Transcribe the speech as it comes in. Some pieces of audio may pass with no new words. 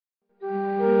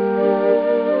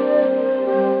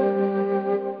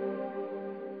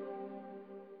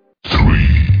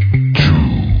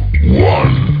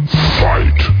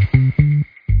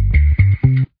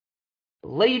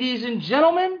Ladies and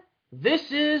gentlemen,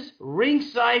 this is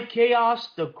Ringside Chaos,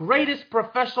 the greatest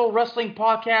professional wrestling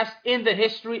podcast in the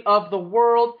history of the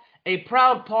world, a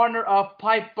proud partner of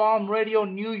Pipe Bomb Radio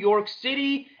New York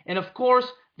City, and of course,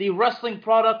 the wrestling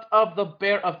product of the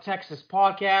Bear of Texas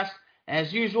podcast.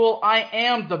 As usual, I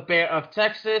am the Bear of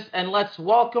Texas, and let's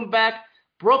welcome back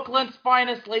Brooklyn's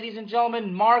finest, ladies and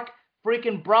gentlemen, Mark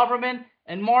freaking Braverman.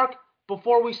 And Mark,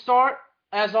 before we start,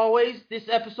 as always, this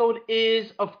episode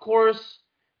is, of course,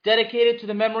 dedicated to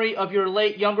the memory of your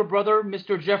late younger brother,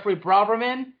 Mr. Jeffrey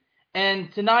Braverman.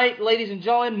 And tonight, ladies and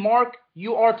gentlemen, Mark,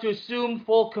 you are to assume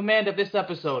full command of this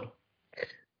episode.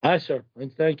 Hi, sir,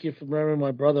 and thank you for remembering my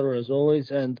brother as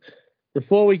always. And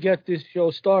before we get this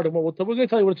show started, we're going to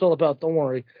tell you what it's all about, don't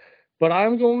worry. But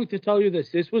I'm going to tell you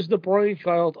this. This was the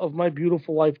brainchild of my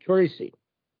beautiful wife, Tracy.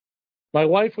 My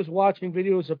wife was watching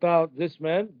videos about this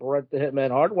man, Bret the Hitman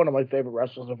Hart, one of my favorite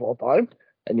wrestlers of all time.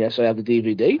 And yes, I have the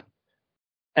DVD.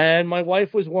 And my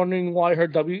wife was wondering why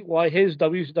his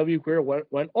WCW career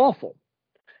went awful.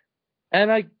 And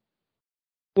I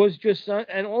was just,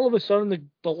 and all of a sudden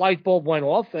the light bulb went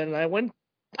off, and I went,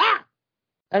 ah!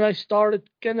 And I started,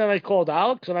 and then I called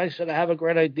Alex, and I said, I have a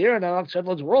great idea. And Alex said,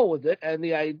 let's roll with it. And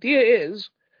the idea is,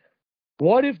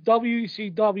 what if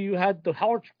WCW had the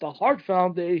Hart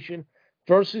Foundation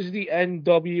versus the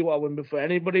NWO? And before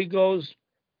anybody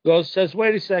says,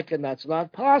 wait a second, that's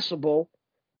not possible,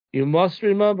 you must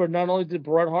remember, not only did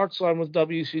Bret Hart sign with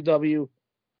WCW,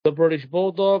 the British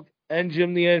Bulldog and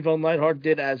Jim the Anvil Neidhart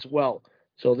did as well.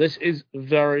 So this is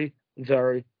very,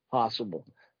 very possible.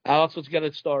 Alex, let's get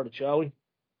it started, shall we?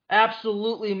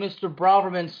 Absolutely, Mr.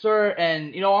 Braverman, sir.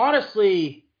 And,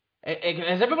 honestly,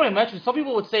 as everybody mentioned, some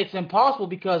people would say it's impossible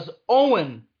because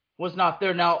Owen was not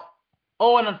there. Now,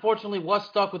 Owen, unfortunately, was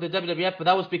stuck with the WWF, but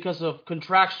that was because of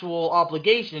contractual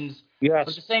obligations. Yes. But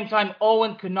at the same time,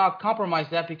 Owen could not compromise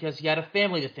that because he had a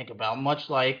family to think about,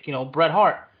 much like, Bret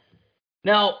Hart.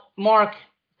 Now, Mark,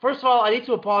 first of all, I need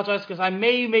to apologize because I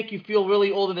may make you feel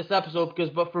really old in this episode,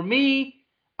 but for me,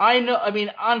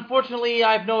 unfortunately,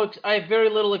 I have very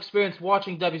little experience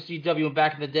watching WCW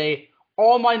back in the day.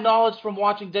 All my knowledge from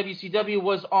watching WCW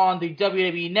was on the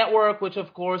WWE Network, which,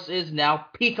 of course, is now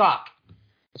Peacock.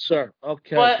 Sir,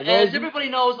 okay. But as everybody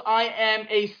knows, I am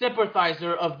a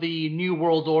sympathizer of the New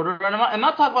World Order. And I'm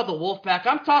not talking about the Wolfpack.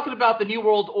 I'm talking about the New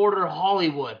World Order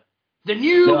Hollywood. The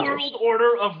New World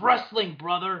Order of wrestling,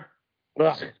 brother.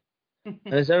 Well,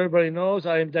 as everybody knows,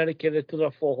 I am dedicated to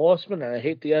the Four Horsemen, and I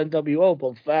hate the NWO,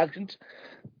 both factions.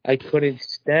 I couldn't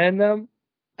stand them,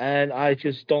 and I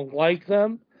just don't like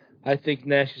them. I think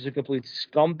Nash is a complete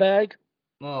scumbag.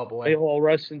 Oh, boy. They all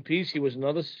rest in peace. He was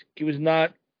not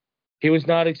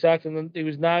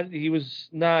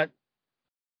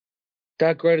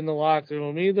that great in the locker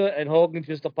room either, and Hogan's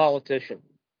just a politician.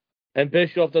 And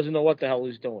Bischoff doesn't know what the hell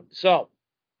he's doing. So,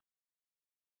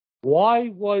 why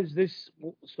was this?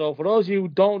 So, for those of you who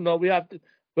don't know, we're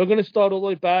going to start all the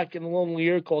way back in a lonely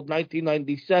year called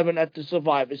 1997 at the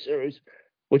Survivor Series,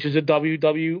 which is a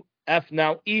WWF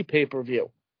Now E pay-per-view.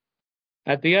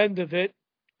 At the end of it,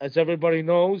 as everybody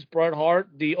knows, Bret Hart,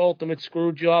 the ultimate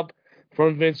screw job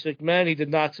from Vince McMahon, he did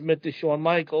not submit to Shawn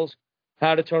Michaels,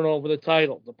 had to turn over the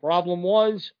title. The problem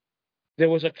was there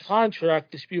was a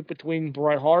contract dispute between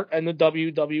Bret Hart and the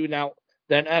WW Now,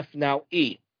 then F Now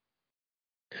E.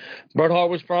 Bret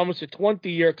Hart was promised a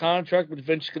 20-year contract, which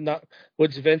Vince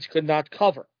could not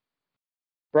cover.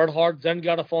 Bret Hart then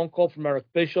got a phone call from Eric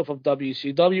Bischoff of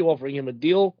WCW offering him a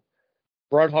deal.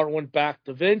 Bret Hart went back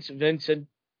to Vince. Vince said,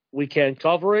 we can't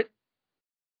cover it.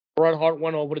 Bret Hart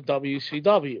went over to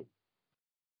WCW.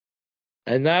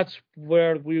 And that's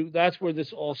where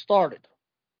this all started.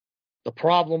 The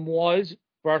problem was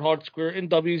Bret Hart's career in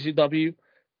WCW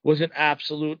was an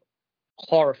absolute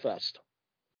horror fest.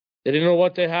 They didn't know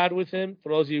what they had with him. For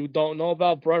those of you who don't know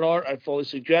about Bret Hart, I fully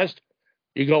suggest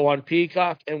you go on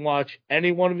Peacock and watch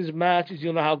any one of his matches.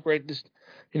 You'll know how great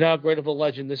of a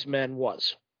legend this man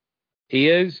was. He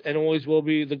is and always will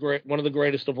be one of the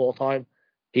greatest of all time.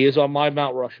 He is on my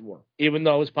Mount Rushmore. Even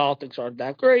though his politics aren't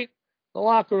that great in the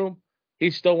locker room,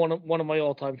 he's still one of my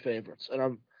all-time favorites.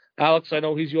 And Alex, I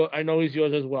know he's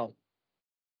yours as well.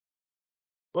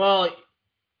 Well,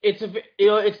 it's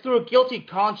through a guilty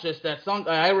conscience that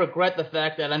I regret the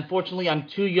fact that unfortunately I'm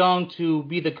too young to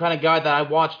be the kind of guy that I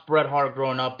watched Bret Hart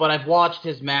growing up, but I've watched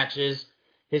his matches,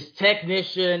 his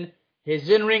technician, his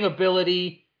in-ring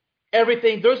ability,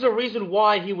 everything. There's a reason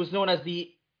why he was known as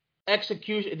the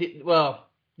excellence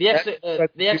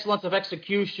of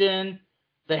execution,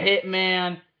 the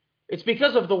Hitman. It's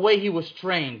because of the way he was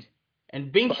trained.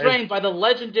 and being trained by the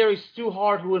legendary Stu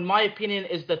Hart, who in my opinion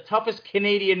is the toughest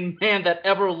Canadian man that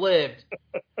ever lived.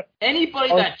 Anybody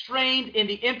that trained in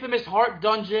the infamous Hart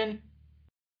dungeon,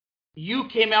 you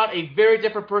came out a very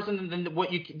different person than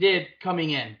what you did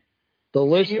coming in.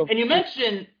 And you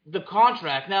mentioned the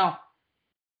contract. Now,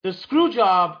 the screw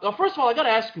job. Well, first of all, I got to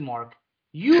ask you, Mark.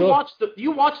 You watched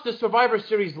the Survivor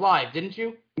Series live, didn't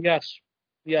you? Yes.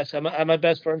 At my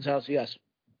best friend's house. Yes.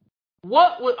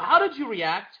 How did you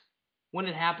react when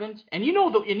it happened? And you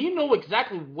know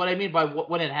exactly what I mean by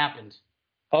when it happened.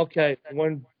 Okay,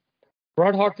 when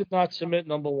Bret Hart did not submit,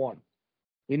 number one,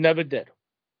 he never did.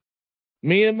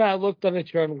 Me and Matt looked at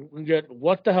each other and said,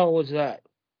 "What the hell was that?"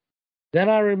 Then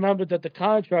I remembered that the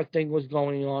contract thing was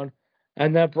going on,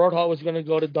 and that Bret Hart was going to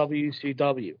go to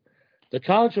WCW. The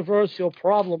controversial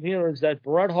problem here is that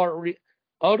Bret Hart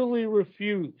utterly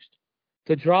refused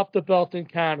to drop the belt in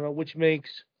Canada, which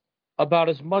makes about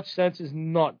as much sense as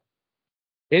none.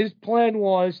 His plan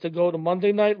was to go to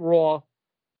Monday Night Raw,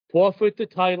 forfeit the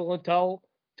title, and tell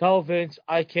Vince,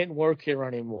 "I can't work here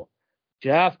anymore."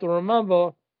 You have to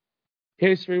remember,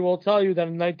 history will tell you that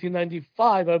in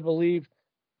 1995, I believe,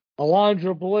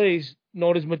 Alundra Blaze,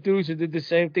 known as Medusa, did the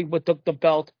same thing but took the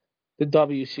belt to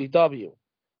WCW.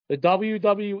 The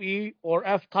WWE or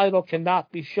F title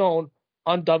cannot be shown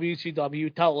on WCW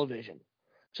television.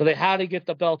 So they had to get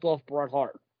the belt off Bret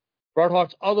Hart. Bret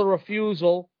Hart's other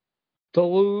refusal to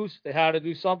lose, they had to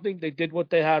do something. They did what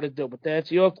they had to do. But to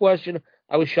answer your question,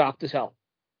 I was shocked as hell.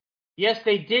 Yes,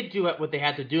 they did do what they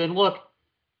had to do. And look,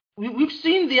 we've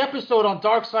seen the episode on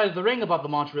Dark Side of the Ring about the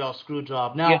Montreal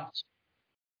Screwjob.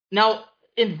 Now,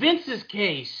 in Vince's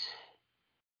case,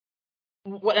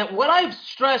 what I've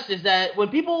stressed is that when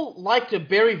people like to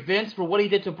bury Vince for what he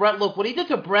did to Bret, look, what he did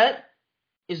to Bret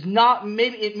is not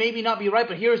maybe not be right,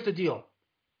 but here's the deal.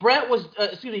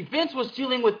 Vince was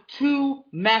dealing with two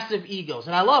massive egos,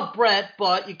 and I love Bret,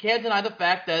 but you can't deny the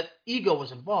fact that ego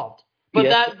was involved. But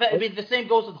the same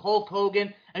goes with Hulk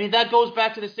Hogan. I mean, that goes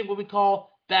back to this thing what we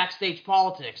call backstage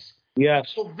politics.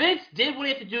 Yes. So Vince did what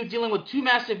he had to do, dealing with two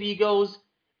massive egos.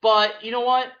 But you know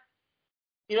what?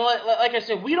 Like I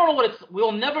said,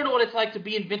 we'll never know what it's like to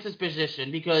be in Vince's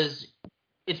position because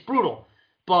it's brutal.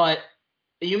 But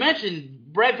you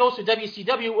mentioned Bret goes to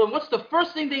WCW, and what's the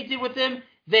first thing they did with him?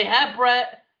 They had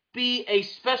Bret be a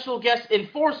special guest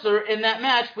enforcer in that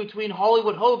match between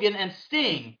Hollywood Hogan and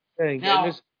Sting. And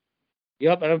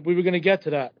we were going to get to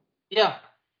that. Yeah,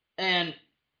 and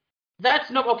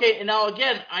that's no okay. And now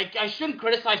again, I shouldn't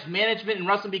criticize management in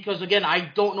wrestling because again,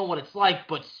 I don't know what it's like,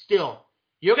 but still,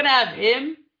 you're gonna have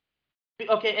him.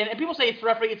 Okay, and people say it's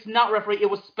referee. It's not referee. It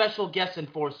was special guest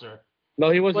enforcer.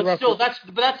 No, he wasn't. But still,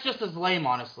 that's just as lame,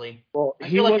 honestly. Well, I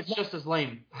feel like it's just as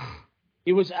lame.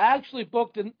 He was actually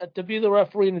booked to be the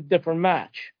referee in a different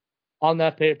match on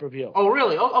that pay-per-view. Oh,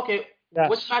 really? Oh, okay. Yes.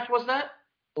 Which match was that?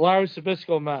 The Larry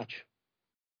Zbyszko match.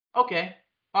 Okay.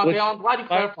 Okay, I'm glad you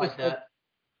clarified that.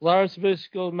 Larry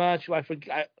Zbyszko match. I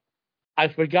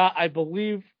forgot. I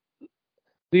believe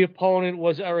the opponent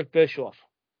was Eric Bischoff.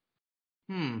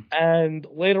 And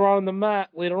later on in the match,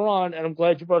 and I'm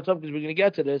glad you brought it up because we're going to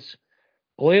get to this.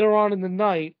 Later on in the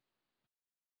night,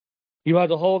 you had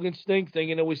the Hogan Sting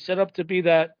thing, and it was set up to be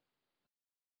that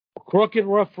crooked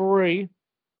referee,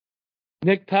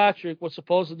 Nick Patrick, was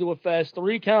supposed to do a fast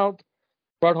 3 count.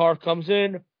 Bret Hart comes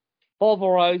in,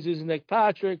 pulverizes Nick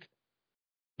Patrick,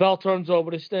 bell turns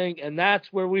over to Sting, and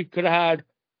that's where we could have had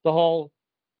the whole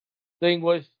thing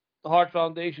with the Hart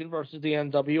Foundation versus the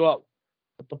NWO.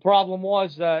 But the problem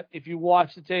was that if you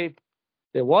watch the tape,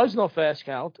 there was no fast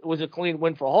count. It was a clean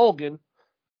win for Hogan.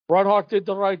 Bret Hart did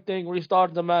the right thing,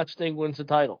 restarted the match, Sting wins the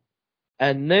title.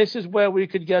 And this is where we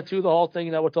could get to the whole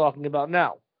thing that we're talking about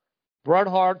now. Bret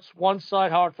Hart's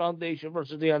one-side Hart Foundation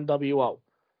versus the NWO.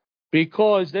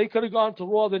 Because they could have gone to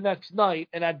Raw the next night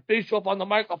and had Bischoff on the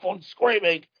microphone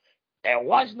screaming, "There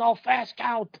was no fast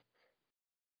count.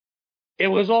 It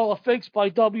was all a fix by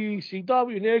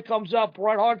WCW." And here comes out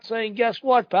Bret Hart saying, "Guess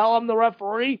what, pal? I'm the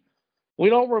referee. We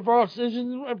don't reverse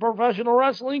decisions in professional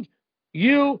wrestling.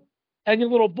 You and your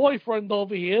little boyfriend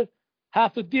over here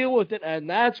have to deal with it." And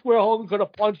that's where Hogan could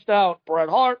have punched out Bret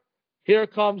Hart. Here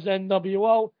comes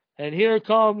NWO, and here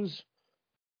comes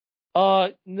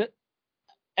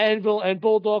Anvil and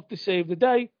Bulldog to save the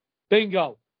day.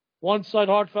 Bingo. One side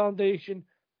Hart Foundation,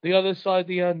 the other side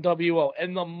the NWO.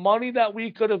 And the money that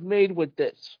we could have made with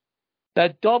this,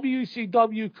 that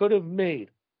WCW could have made,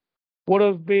 would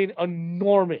have been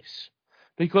enormous.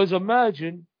 Because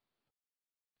imagine,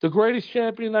 the greatest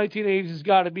champion in the 1980s has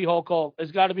got to be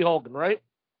Hogan, right?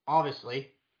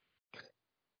 Obviously.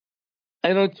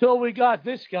 And until we got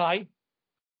this guy,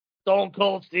 Stone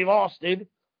Cold Steve Austin,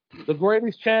 The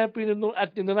greatest champion in the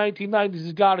 1990s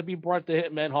has got to be Bret the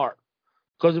Hitman Hart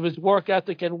because of his work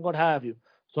ethic and what have you.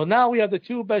 So now we have the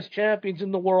two best champions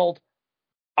in the world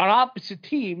on opposite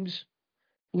teams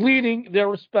leading their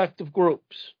respective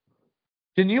groups.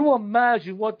 Can you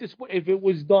imagine if it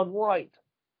was done right?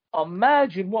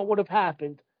 Imagine what would have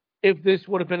happened if this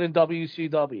would have been in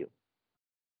WCW.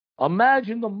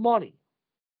 Imagine the money.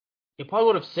 You probably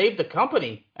would have saved the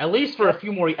company at least for a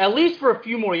few more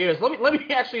years. Let me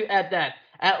actually add that.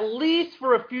 At least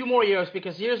for a few more years,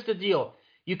 because here's the deal.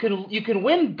 You can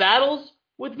win battles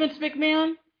with Vince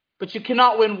McMahon, but you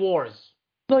cannot win wars.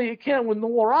 No, you can't win the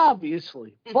war,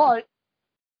 obviously. But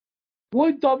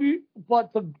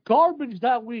the garbage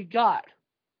that we got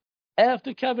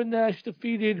after Kevin Nash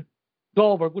defeated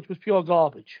Goldberg, which was pure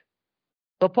garbage.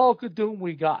 The Polka Doom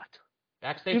we got.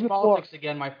 Backstage politics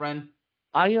again, my friend.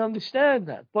 I understand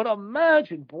that. But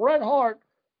imagine Bret Hart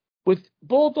with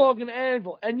Bulldog and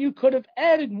Anvil, and you could have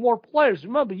added more players.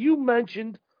 Remember, you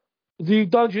mentioned the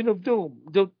Dungeon of Doom.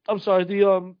 The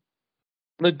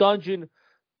dungeon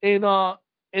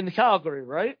in Calgary,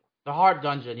 right? The Hart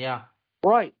Dungeon, yeah.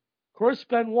 Right. Chris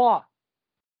Benoit,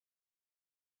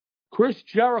 Chris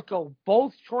Jericho,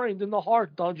 both trained in the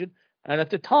Hart Dungeon, and at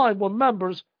the time were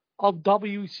members of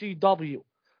WCW.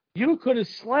 You could have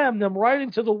slammed them right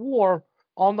into the war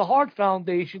on the Hart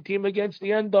Foundation team against the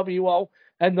NWO,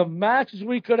 and the matches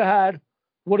we could have had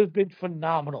would have been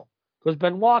phenomenal. Because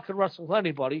Benoit could wrestle with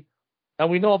anybody, and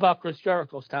we know about Chris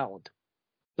Jericho's talent.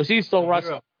 Because he's still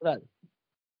wrestling today.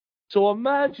 So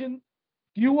imagine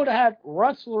you would have had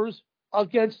wrestlers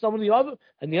against some of the other,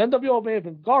 and the NWO may have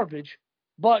been garbage,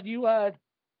 but you had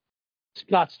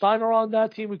Scott Steiner on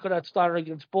that team. We could have had Steiner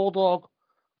against Bulldog.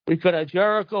 We could have had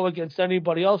Jericho against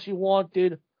anybody else you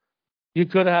wanted. You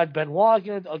could have had Benoit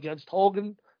against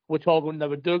Hogan, which Hogan would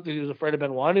never do because he was afraid of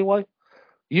Benoit anyway.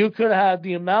 You could have had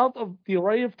the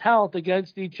array of talent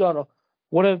against each other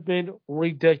would have been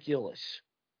ridiculous.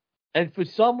 And for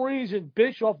some reason,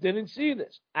 Bischoff didn't see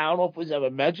this. I don't know if it was ever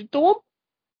mentioned to him,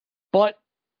 but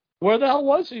where the hell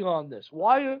was he on this?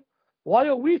 Why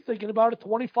are we thinking about it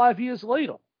 25 years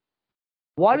later?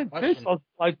 Why did Bischoff's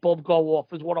light bulb go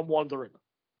off is what I'm wondering.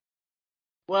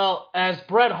 Well, as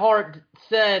Bret Hart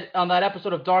said on that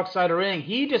episode of Dark Side of the Ring,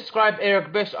 he described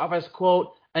Eric Bischoff as,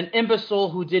 quote, an imbecile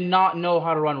who did not know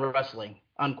how to run wrestling,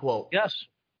 unquote. Yes.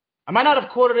 I might not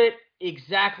have quoted it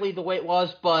exactly the way it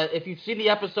was, but if you've seen the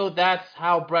episode, that's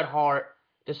how Bret Hart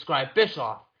described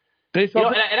Bischoff. Let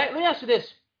me ask you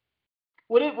this.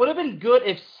 Would it have been good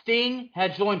if Sting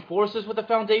had joined forces with the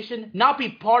Foundation? Not be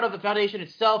part of the Foundation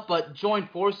itself, but join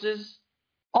forces?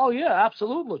 Oh, yeah,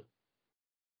 absolutely.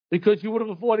 Because you would have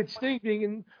avoided Sting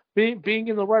being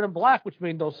in the red and black, which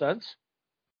made no sense.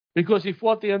 Because he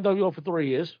fought the NWO for 3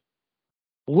 years.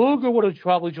 Luger would have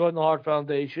probably joined the Hart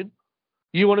Foundation.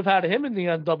 You would have had him in the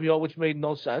NWO, which made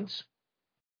no sense.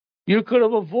 You could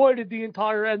have avoided the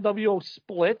entire NWO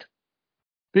split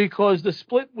because the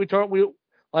split,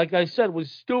 like I said,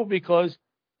 was still because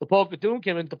the Polka Doom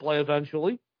came into play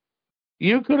eventually.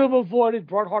 You could have avoided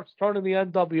Bret Hart's turn in the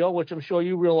NWO, which I'm sure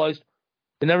you realized,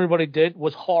 and everybody did,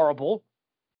 was horrible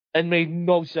and made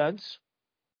no sense.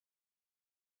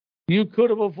 You could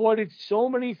have avoided so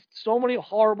many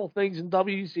horrible things in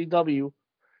WCW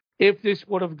if this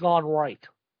would have gone right.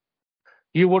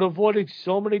 You would have avoided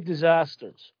so many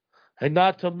disasters. And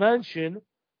not to mention,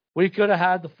 we could have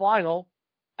had the final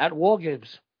at War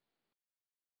Games.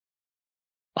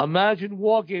 Imagine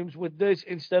War Games with this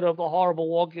instead of the horrible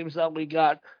War Games that we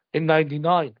got in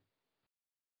 99.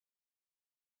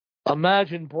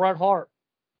 Imagine Bret Hart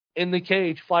in the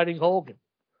cage fighting Hogan.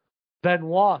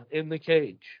 Benoit in the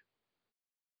cage.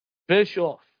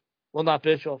 Bischoff. Well, not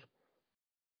Bischoff.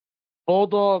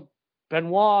 Bulldog,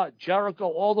 Benoit, Jericho,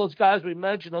 all those guys we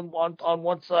mentioned on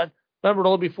one side. Remember,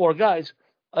 it'll only be 4 guys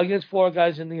against 4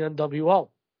 guys in the NWO.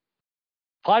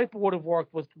 Piper would have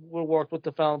worked with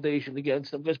the Foundation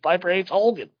against them because Piper hates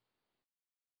Hogan.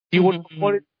 You would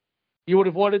have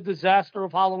avoided disaster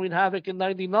of Halloween Havoc in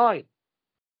 '99.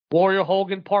 Warrior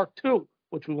Hogan Part 2,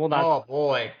 which we will not. Oh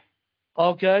boy.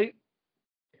 Okay.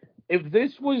 If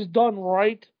this was done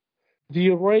right,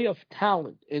 the array of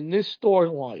talent in this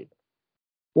storyline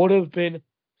would have been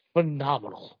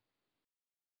phenomenal.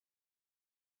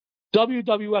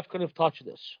 WWF couldn't have touched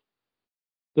this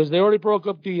because they already broke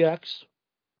up DX.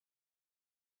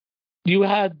 You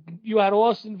had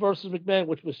Austin versus McMahon,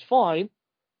 which was fine,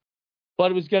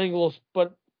 but it was getting a little.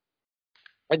 But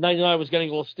at '99, it was getting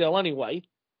a little stale anyway.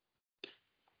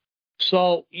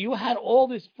 So you had all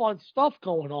this fun stuff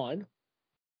going on.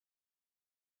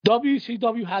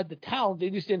 WCW had the talent;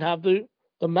 they just didn't have the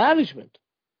management.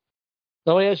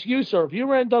 Now I ask you, sir, if you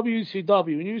ran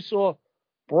WCW and you saw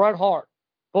Bret Hart,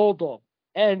 Bulldog,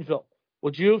 Anvil,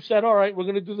 would you have said, all right, we're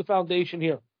going to do the foundation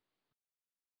here?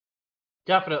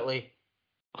 Definitely.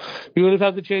 You would have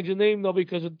had to change the name, though,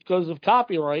 because of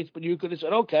copyrights, but you could have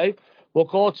said, okay, we'll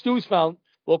call it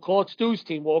we'll call it Stu's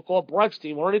team, we'll call it Brett's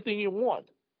team, or anything you want.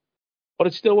 But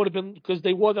it still would have been, because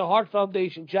they wore the Hart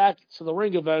Foundation jackets to the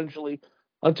ring eventually,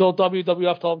 until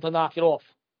WWF told them to knock it off.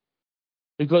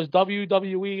 Because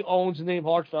WWE owns the name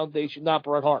Hart Foundation, not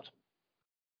Bret Hart.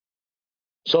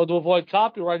 So to avoid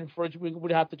copyright infringement, we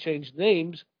would have to change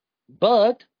names.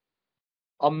 But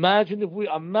imagine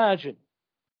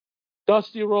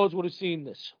Dusty Rhodes would have seen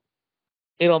this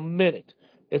in a minute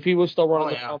if he was still running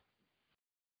the company.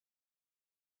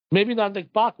 Maybe not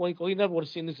Nick Bockwinkel. He never would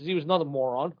have seen this because he was another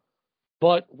moron.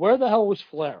 But where the hell was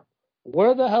Flair?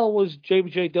 Where the hell was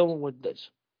J.J. Dillon with this?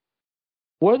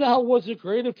 Where the hell was the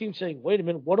creative team saying, wait a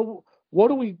minute, what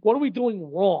are we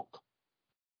doing wrong?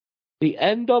 The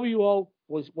NWO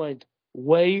went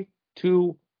way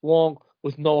too long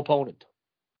with no opponent.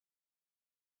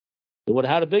 They would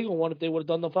have had a bigger one if they would have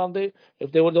done the foundation,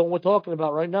 if they would have done what we're talking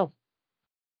about right now.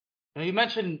 Now, you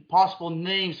mentioned possible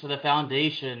names for the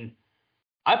foundation.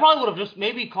 I probably would have just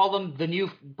maybe called them the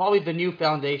new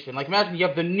foundation. Like, imagine you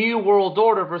have the New World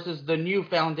Order versus the New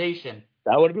Foundation.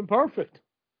 That would have been perfect.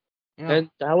 Yeah. And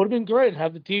that would have been great.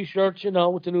 Have the T-shirts,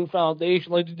 with the new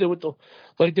foundation, like they did with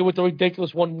the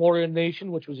ridiculous One Warrior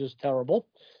Nation, which was just terrible.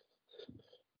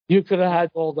 You could have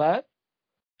had all that,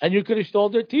 and you could have stole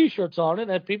their T-shirts on it,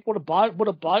 and people would have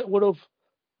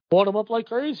bought them up like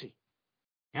crazy.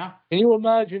 Yeah. Can you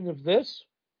imagine if this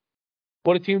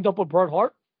would have teamed up with Bret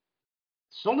Hart?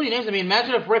 So many names. I mean,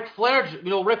 imagine if Ric Flair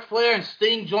and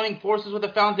Sting joining forces with the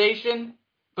foundation.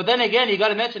 But then again, you got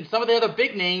to mention some of the other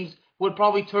big names would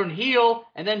probably turn heel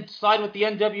and then side with the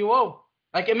NWO.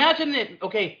 Like, imagine if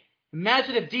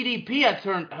DDP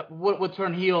would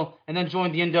turn heel and then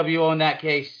join the NWO in that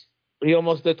case. He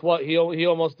almost did what he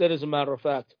almost did, as a matter of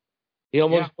fact. He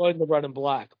almost joined the Red and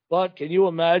Black. But can you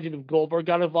imagine if Goldberg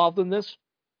got involved in this?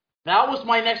 That was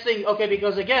my next thing. Okay,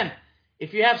 because again,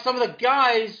 if you have some of the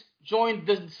guys join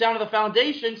the Sound of the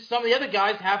Foundation, some of the other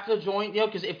guys have to join.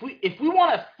 Because if we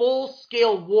want a full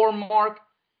scale war, Mark,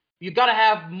 you got to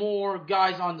have more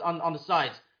guys on the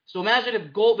sides. So imagine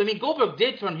if Goldberg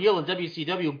did turn heel in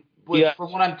WCW, which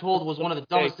from what I'm told was one of the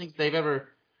dumbest things they've ever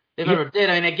did.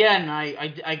 I mean, again,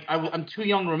 I'm too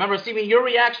young to remember. See, your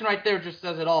reaction right there just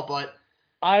says it all. But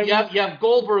you have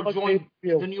Goldberg join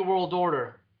the New World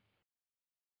Order.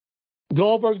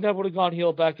 Goldberg never would have gone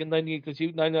heel back in 98 because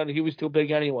he was too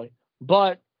big anyway.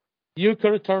 But you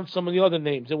could have turned some of the other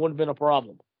names. It wouldn't have been a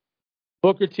problem.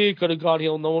 Booker T could have gone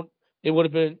heel. It would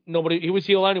have been nobody. He was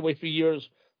heel anyway for years.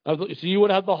 So you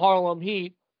would have the Harlem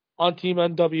Heat on Team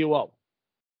NWO.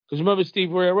 Because remember,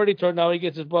 Steve Ray already turned. Now he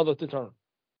gets his brother to turn.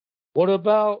 What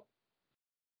about?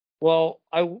 No.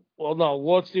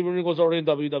 Lord Steven Regal's already in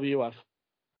WWF.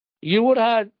 You would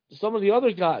have had some of the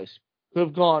other guys who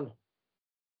have gone.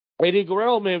 Eddie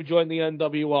Guerrero may have joined the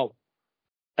NWO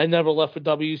and never left for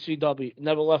WCW,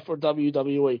 never left for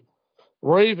WWE.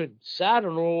 Raven,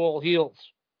 Saturn were all heels.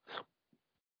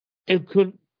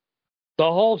 The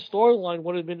whole storyline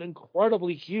would have been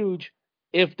incredibly huge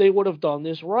if they would have done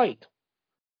this right.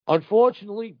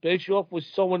 Unfortunately, Bischoff was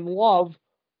so in love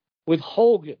with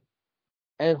Hogan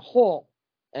and Hall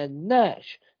and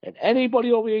Nash and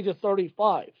anybody over the age of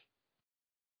 35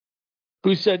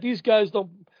 who said these are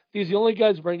the only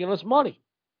guys bringing us money.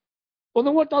 Well,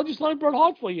 then what? I'll just line Bret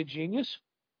Hart for you, genius.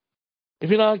 If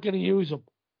you're not going to use them.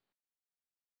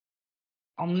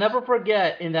 I'll never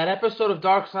forget in that episode of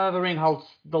Dark Side of the Ring how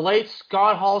the late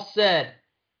Scott Hall said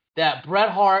that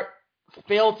Bret Hart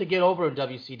failed to get over in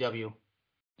WCW.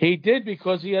 He did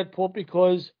because he had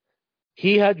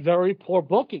very poor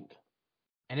booking.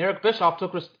 And Eric Bischoff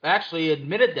actually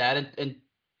admitted that and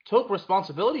took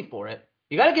responsibility for it.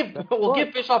 You got to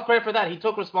give Bischoff credit for that. He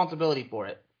took responsibility for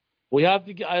it. We have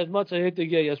to, as much as I hate to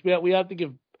get, yes, we have to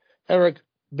give Eric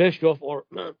Bischoff or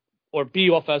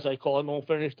Bischoff, as I call him. I won't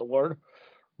finish the word,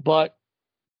 but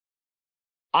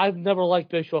I've never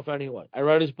liked Bischoff anyway. I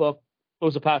read his book. It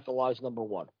was a pack of lies, number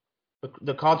one.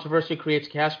 The Controversy Creates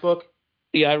Cash book.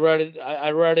 Yeah, I read it.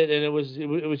 I read it, and it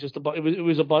was just a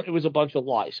bunch of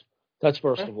lies. That's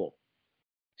first of all.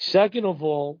 Second of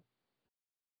all,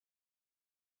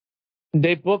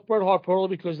 they booked Bret Hart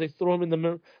poorly because they threw him in the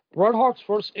mirror. Bret Hart's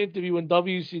first interview in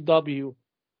WCW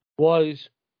was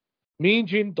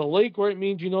the late great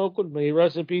Mean Gene Okerlund, may he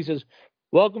rest in peace, says,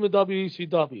 "Welcome to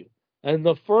WCW." And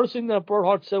the first thing that Bret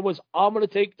Hart said was, "I'm going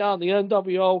to take down the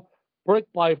NWO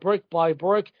brick by brick by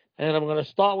brick, and I'm going to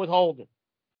start with Hogan."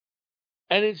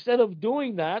 And instead of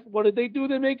doing that, what did they do?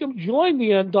 They make him join the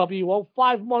NWO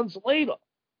 5 months later.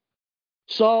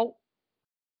 So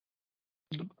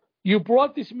you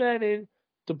brought this man in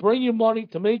to bring you money,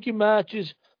 to make you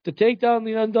matches, to take down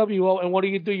the NWO, and what do?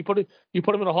 You put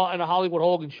him in a Hollywood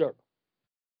Hogan shirt.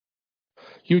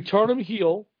 You turn him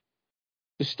heel.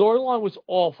 The storyline was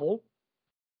awful.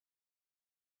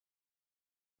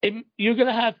 And you're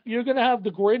gonna have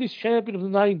the greatest champion of the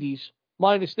 '90s,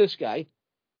 minus this guy,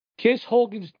 kiss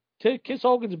Hogan's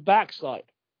backside.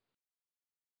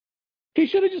 He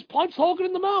should have just punched Hogan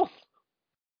in the mouth.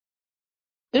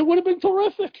 It would have been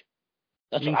terrific.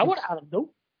 That's what I would have him do.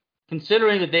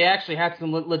 Considering that they actually had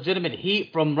some legitimate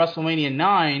heat from WrestleMania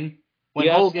 9 when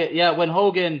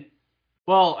Hogan,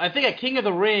 well, I think at King of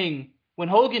the Ring, when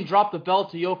Hogan dropped the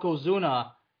belt to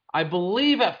Yokozuna, I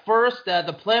believe at first that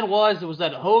the plan was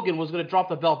that Hogan was going to drop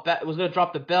the belt back,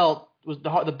 the belt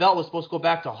was supposed to go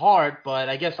back to Hart, but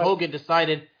I guess Hogan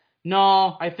decided,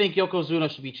 no, I think Yokozuna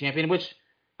should be champion, which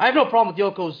I have no problem with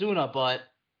Yokozuna, but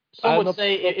some would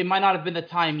say it might not have been the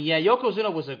time. Yeah,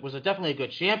 Yokozuna was definitely a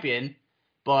good champion,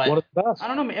 but I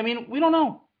don't know. I mean, we don't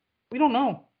know. We don't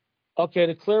know. Okay,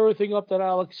 to clear everything up that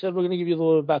Alex said, we're going to give you a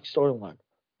little bit of back storyline.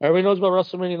 Everybody knows about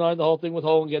WrestleMania 9, the whole thing with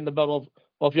Hogan getting the belt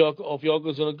off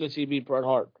Yokozuna because he beat Bret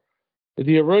Hart.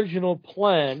 The original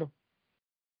plan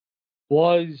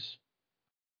was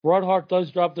Bret Hart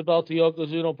does drop the belt to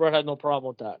Yokozuna. Bret had no problem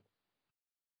with that.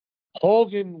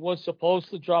 Hogan was supposed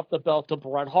to drop the belt to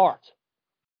Bret Hart.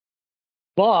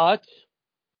 But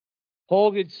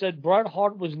Hogan said Bret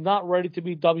Hart was not ready to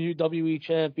be WWE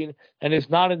champion and is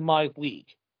not in my league.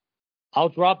 I'll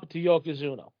drop it to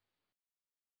Yokozuna.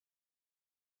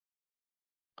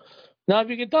 Now, if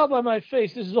you can tell by my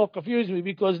face, this is all confusing me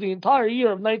because the entire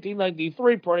year of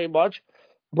 1993, pretty much,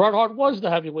 Bret Hart was the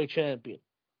heavyweight champion.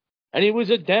 And he was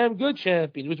a damn good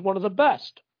champion. He was one of the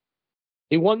best.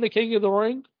 He won the King of the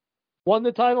Ring, won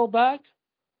the title back,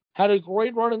 had a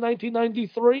great run in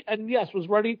 1993, and yes, was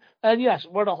ready. And yes,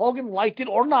 whether Hogan liked it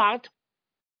or not,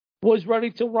 was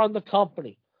ready to run the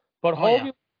company. But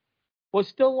Hogan was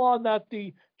still on that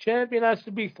the champion has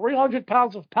to be 300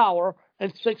 pounds of power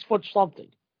and 6 foot something.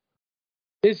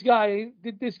 This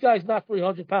guy's not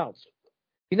 300 pounds.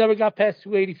 He never got past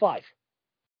 285.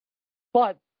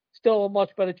 But still a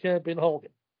much better champion than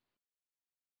Hogan.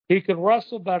 He could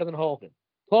wrestle better than Hogan,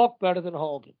 talk better than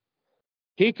Hogan.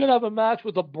 He could have a match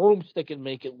with a broomstick and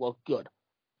make it look good,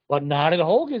 but not in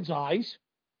Hogan's eyes.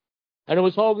 And it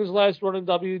was Hogan's last run in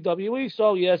WWE,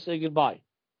 so yes, say goodbye.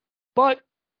 But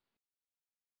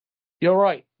you're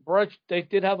right. Bret, they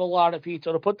did have a lot of heat,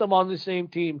 so to put them on the same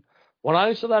team, when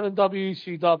I saw that in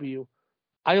WCW,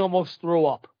 I almost threw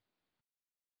up.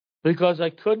 Because I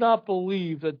could not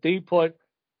believe that they put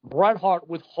Bret Hart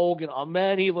with Hogan, a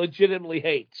man he legitimately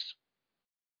hates.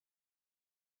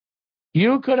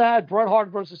 You could have had Bret Hart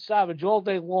versus Savage all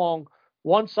day long,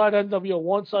 one side NWO,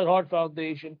 one side Hart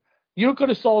Foundation. You could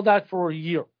have sold that for a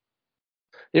year.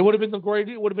 It would have been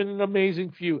it would have been an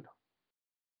amazing feud.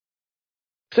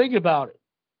 Think about it.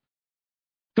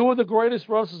 Two of the greatest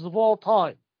wrestlers of all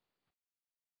time.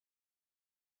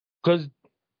 Because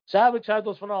Savage had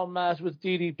those phenomenal matches with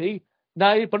DDP.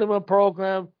 Now you put him in a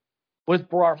program with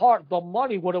Bret Hart. The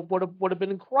money would have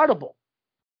been incredible.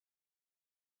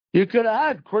 You could have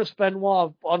had Chris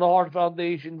Benoit on the Hart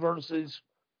Foundation versus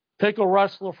pick a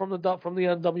wrestler from the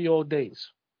NWO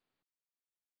days.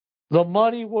 The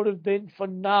money would have been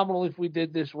phenomenal if we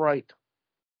did this right.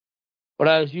 But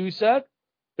as you said,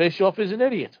 Bischoff is an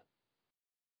idiot.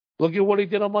 Look at what he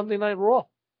did on Monday Night Raw.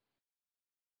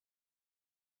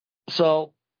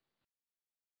 So,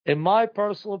 in my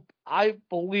personal, I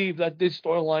believe that this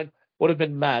storyline would have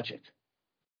been magic.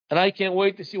 And I can't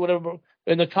wait to see whatever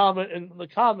in the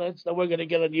comments that we're going to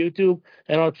get on YouTube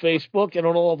and on Facebook and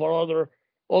on all of our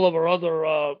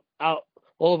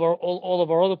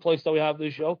other places that we have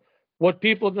this show, what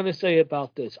people are going to say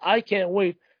about this. I can't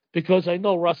wait because I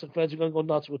know wrestling fans are going to go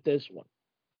nuts with this one.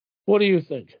 What do you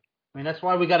think? I mean, that's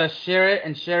why we got to share it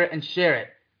and share it and share it.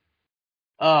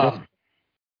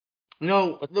 You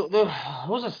know, there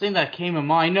was this thing that came to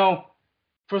mind. You know,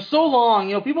 for so long,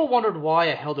 you know, people wondered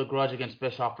why I held a grudge against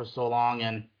Bischoff for so long,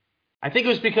 and I think it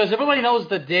was because everybody knows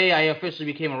the day I officially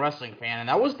became a wrestling fan, and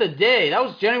that was the day. That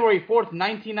was January 4th,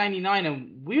 1999,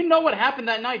 and we know what happened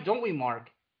that night, don't we,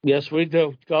 Mark? Yes, we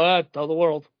do. Go ahead, tell the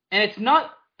world. And it's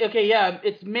not, okay, yeah,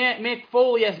 it's Mick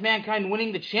Foley as Mankind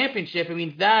winning the championship. I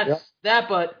mean, that's that,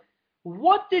 but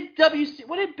what did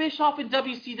Bischoff and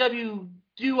WCW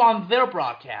do on their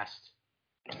broadcast?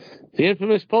 The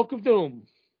infamous Poke of Doom.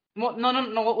 Well, no,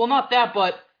 well, not that,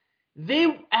 but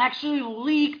they actually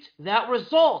leaked that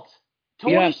result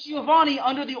Tony Schiavone,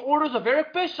 under the orders of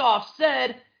Eric Bischoff,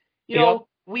 said,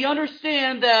 we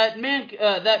understand that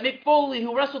that Mick Foley,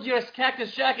 who wrestled here as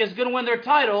Cactus Jack, is going to win their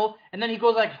title. And then he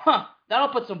goes like, that'll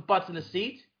put some butts in the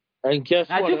seat. And guess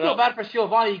what? I do feel bad for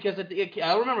Schiavone because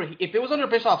I remember if it was under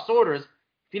Bischoff's orders, if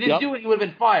he didn't do it, he would have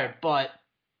been fired. But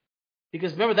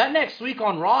because remember that next week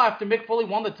on Raw after Mick Foley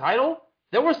won the title,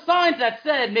 there were signs that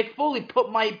said Mick Foley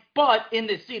put my butt in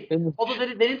the seat. Although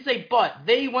they didn't say butt,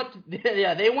 they went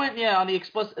on the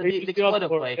expletive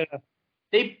way. Yeah.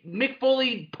 Mick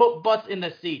Foley put butts in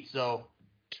the seat, so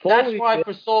that's why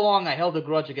for so long I held a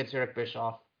grudge against Eric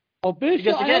Bischoff. Oh, Bischoff,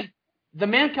 because again, the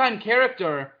Mankind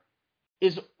character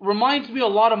reminds me a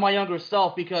lot of my younger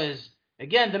self because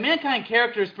again, the Mankind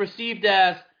character is perceived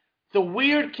as the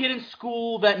weird kid in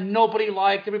school that nobody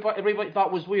liked, everybody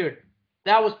thought was weird.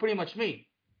 That was pretty much me.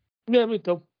 Yeah, me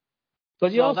too.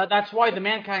 But that's why the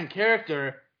Mankind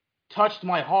character touched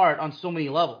my heart on so many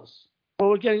levels. Well,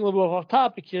 we're getting a little bit off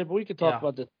topic here, but we can talk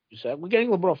about this in a few seconds. We're getting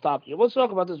a little bit off topic here. Let's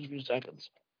talk about this in a few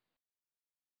seconds.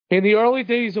 In the early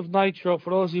days of Nitro, for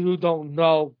those of you who don't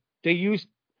know,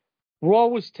 Raw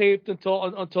was taped until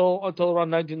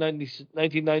around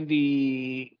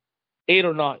 1998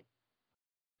 or 9.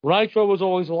 Nitro was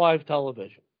always live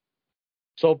television.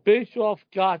 So Bischoff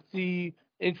got the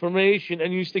information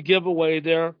and used to give away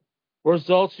their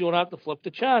results. You don't have to flip the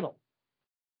channel.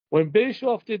 When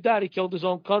Bischoff did that, he killed his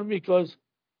own company because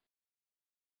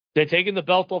they're taking the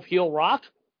belt off heel Rock.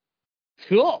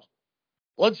 Cool.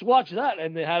 Let's watch that.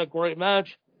 And they had a great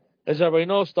match. As everybody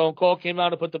knows, Stone Cold came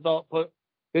out and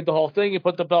did the whole thing and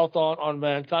put the belt on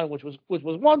Mankind, which was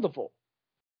wonderful.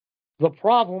 The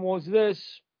problem was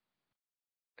this.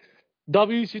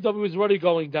 WCW was already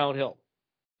going downhill.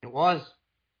 It was.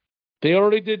 They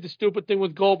already did the stupid thing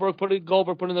with Goldberg putting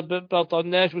the belt on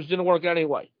Nash, which didn't work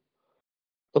anyway.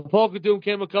 The Polka Doom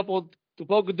the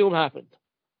Polka Doom happened.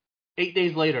 8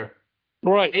 days later.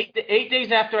 Right. 8 days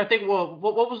after, I think, what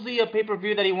was the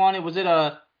pay-per-view that he wanted? Was it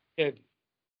it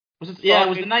was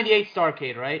the 98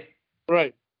 Starrcade, right?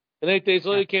 Right. And 8 days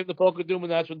later came the Polka Doom,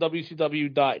 and that's when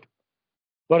WCW died.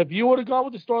 But if you would have gone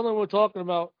with the storyline we're talking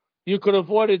about, you could have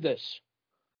avoided this.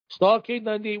 Starrcade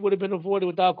 98 would have been avoided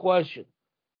without question.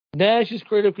 Nash's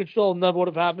creative control never would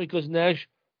have happened because Nash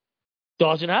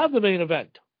doesn't have the main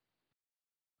event.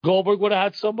 Goldberg would have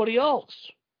had somebody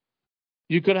else.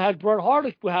 You could have had Bret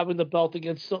Hart having the belt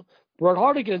against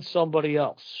somebody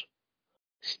else.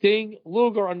 Sting,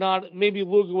 Luger, or not. Maybe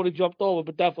Luger would have jumped over,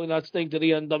 but definitely not Sting to the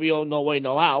NWO. No way,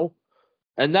 no how.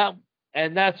 And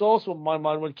that's also, in my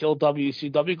mind, would kill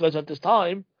WCW because at this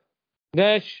time,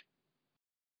 Nash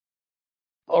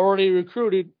already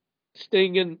recruited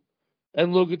Sting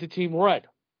and Luger to Team Red.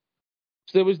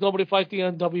 So there was nobody to fight the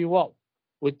NWO.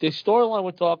 With this storyline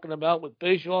we're talking about, with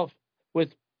Bischoff,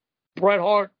 with Bret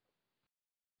Hart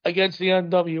against the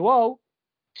NWO,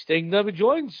 Sting never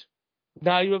joins.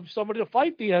 Now you have somebody to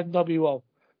fight the NWO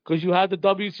because you had the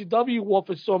WCW war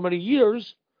for so many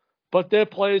years, but their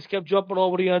players kept jumping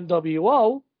over the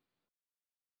NWO.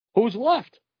 Who's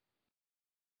left?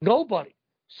 Nobody.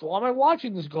 So why am I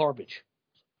watching this garbage?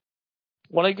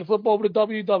 When I can flip over to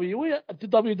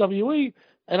WWE,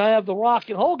 and I have The Rock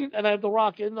and Hogan, and I have The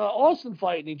Rock and Austin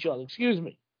fighting each other. Excuse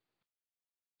me.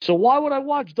 So why would I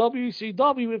watch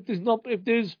WCW if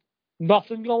there's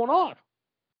nothing going on?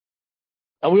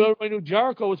 And we already knew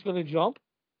Jericho was going to jump.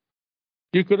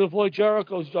 You could avoid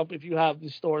Jericho's jump if you have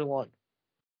this storyline.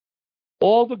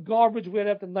 All the garbage we had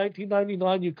after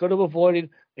 1999, you could have avoided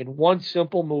in one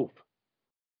simple move.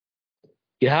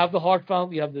 You have the Hart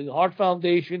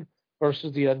Foundation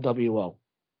versus the NWO.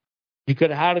 You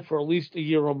could have had it for at least a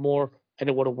year or more, and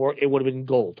it would have worked. It would have been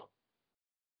gold.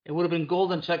 It would have been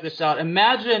gold, and check this out.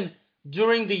 Imagine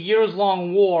during the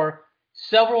years-long war,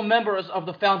 several members of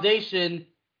the Foundation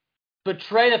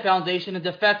betray the Foundation and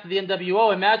defect to the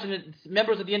NWO. Imagine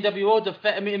members of the NWO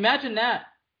defect. I mean, imagine that.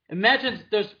 Imagine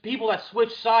there's people that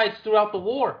switch sides throughout the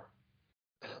war.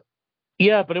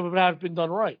 Yeah, but it would have been done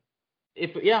right.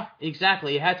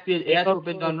 Exactly. It had to have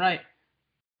been done right.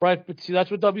 Right, but see,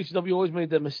 that's what WCW always made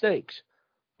their mistakes.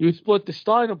 You split the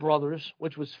Steiner brothers,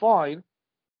 which was fine,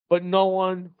 but no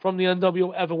one from the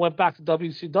NWO ever went back to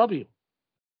WCW.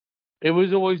 It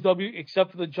was always except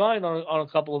for the Giant on a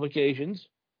couple of occasions.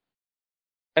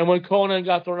 And when Conan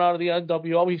got thrown out of the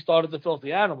NWO, he started the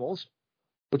Filthy Animals,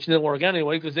 which didn't work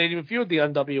anyway because they didn't even feud the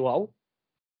NWO.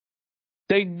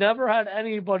 They never had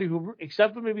anybody who,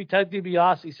 except for maybe Ted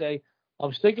DiBiase, say,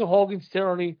 I'm sticking Hogan's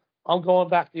tyranny, I'm going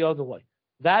back the other way.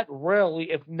 That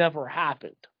rarely, if never,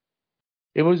 happened.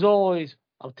 It was always,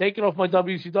 I'm taking off my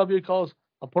WCW clothes,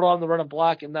 I'll put on the red and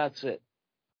black, and that's it.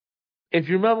 If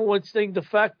you remember when Sting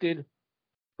defected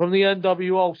from the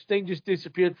NWO. Sting just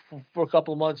disappeared for a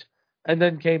couple of months and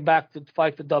then came back to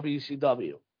fight for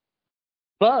WCW.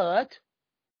 But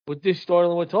with this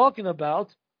storyline we're talking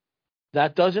about,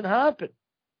 that doesn't happen.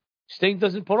 Sting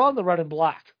doesn't put on the red and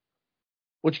black,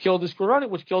 which killed his career,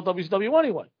 which killed WCW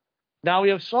anyway. Now we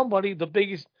have somebody,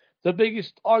 arguably the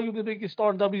biggest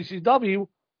star in WCW,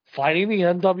 fighting the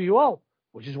NWO,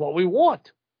 which is what we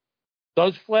want.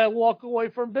 Does Flair walk away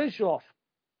from Bischoff?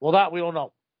 Well, that we don't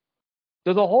know.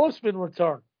 Do the Horsemen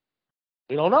return?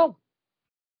 We don't know.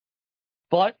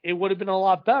 But it would have been a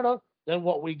lot better than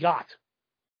what we got.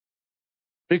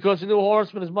 Because the New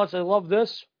Horsemen, as much as I love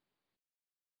this,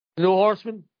 the New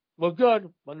Horsemen were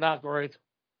good, but not great.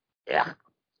 Yeah.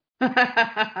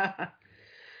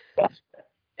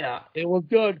 Yeah. They were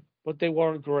good, but they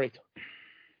weren't great.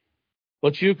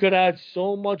 But you could add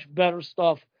so much better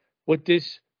stuff with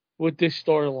this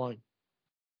storyline.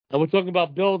 And we're talking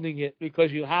about building it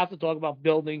because you have to talk about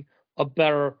building a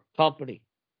better company.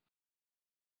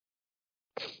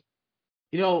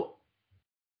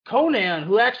 Conan,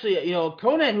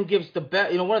 who gives the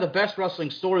best, one of the best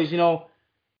wrestling stories,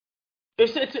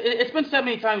 it's been said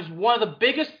many times, one of the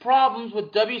biggest problems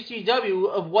with WCW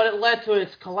of what it led to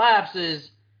its collapse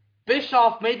is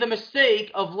Bischoff made the mistake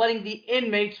of letting the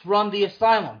inmates run the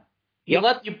asylum. When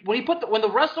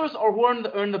the wrestlers who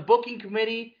are in the booking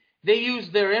committee, they use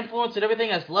their influence and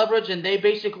everything as leverage, and they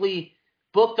basically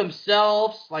book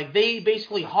themselves, like they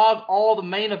basically hog all the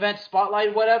main event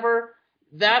spotlight, whatever.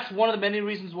 That's one of the many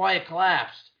reasons why it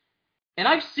collapsed. And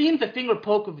I've seen the finger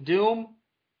poke of doom,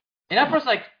 and at first,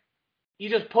 like,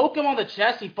 you just poke him on the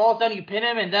chest, he falls down, you pin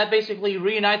him, and that basically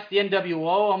reunites the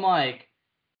NWO. I'm like,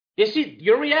 you see,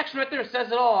 your reaction right there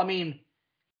says it all. I mean,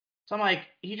 so I'm like,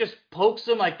 he just pokes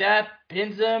him like that,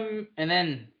 pins him, and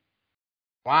then,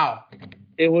 wow.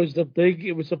 It was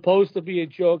supposed to be a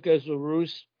joke as a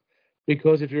ruse,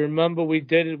 because if you remember, we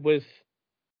did it with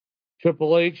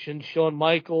Triple H and Shawn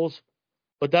Michaels,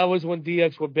 but that was when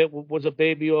DX was a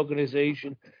baby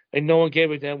organization, and no one gave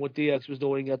a damn what DX was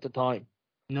doing at the time.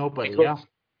 Nobody, because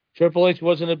Triple H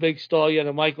wasn't a big star yet,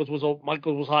 and Michaels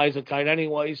was high as a kite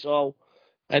anyway. So,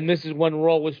 and this is when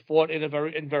Raw was fought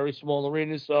in very small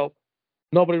arenas, so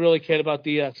nobody really cared about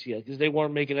DX yet because they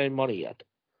weren't making any money yet.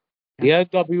 Yeah.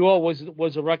 The NWO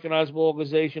was a recognizable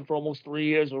organization for almost 3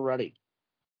 years already.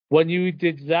 When you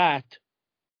did that,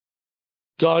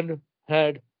 gun,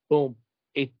 head, boom.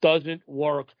 It doesn't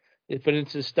work if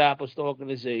it's an established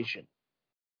organization.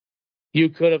 You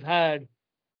could have had.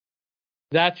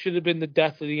 That should have been the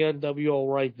death of the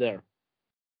NWO right there.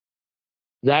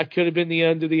 That could have been the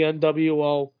end of the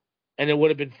NWO, and it would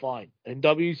have been fine. And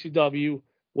WCW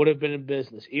would have been in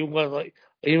business, even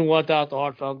without the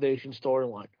Hart Foundation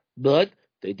storyline. But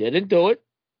they didn't do it,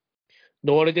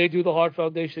 nor did they do the Hart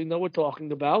Foundation that we're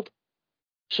talking about.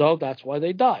 So that's why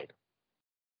they died.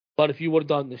 But if you would have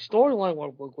done the storyline,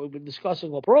 what we've been discussing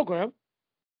on the program,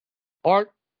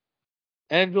 Hart,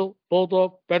 Anvil,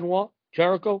 Bulldog, Benoit,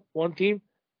 Jericho, one team,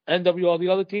 NWO, the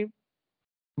other team,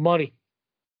 money.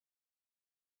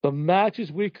 The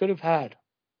matches we could have had.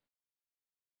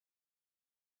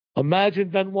 Imagine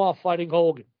Benoit fighting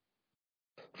Hogan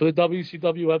for the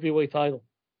WCW heavyweight title.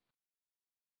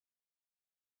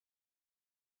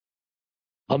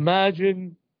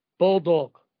 Imagine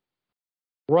Bulldog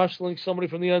wrestling somebody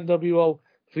from the NWO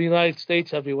for the United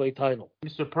States heavyweight title.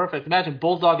 Mr. Perfect. Imagine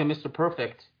Bulldog and Mr.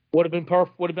 Perfect. Would have been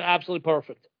perfect. Would have been absolutely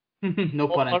perfect. No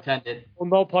pun intended. Well,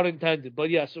 no pun intended. But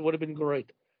yes, it would have been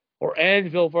great. Or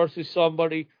Anvil versus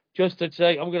somebody just to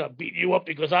say, I'm going to beat you up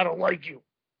because I don't like you.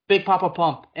 Big Papa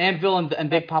Pump. Anvil and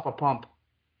Big Papa Pump.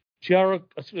 Jericho.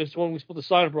 It's when we split the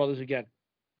Steiner brothers again.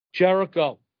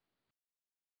 Jericho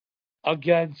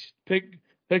against pick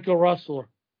a wrestler.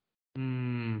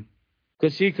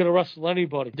 Because he could have wrestled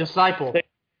anybody. Disciple.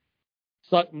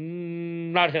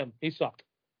 Not him. He sucked.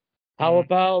 How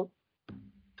about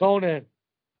Conan,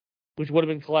 which would have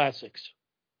been classics?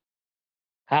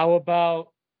 How about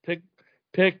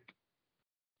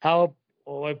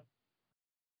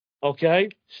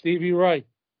Stevie Ray.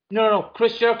 No.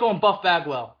 Chris Jericho and Buff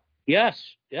Bagwell.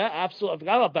 Yes. Yeah, absolutely. I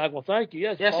forgot about Bagwell. Thank you.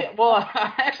 Yes. Well,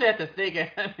 I actually had to think.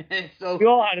 So we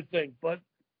all had to think, but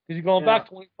because you're going back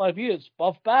 25 years,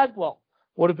 Buff Bagwell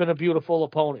would have been a beautiful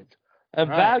opponent. And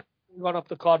Bagwell got up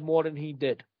the card more than he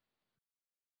did.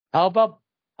 How about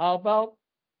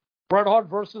Bret Hart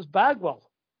versus Bagwell?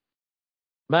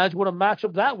 Imagine what a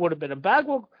matchup that would have been. And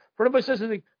Bagwell, for anybody says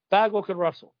anything, Bagwell can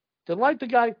wrestle. Didn't like the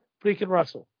guy, but he can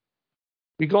wrestle.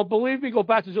 Believe me, go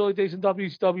back to his early days in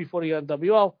WCW for the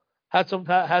NWO. Had some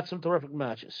terrific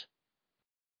matches.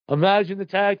 Imagine the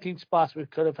tag team spots we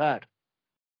could have had.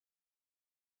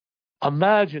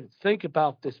 Imagine, think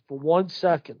about this for 1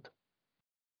 second.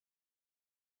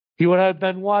 You would have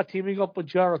Benoit teaming up with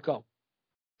Jericho,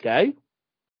 okay?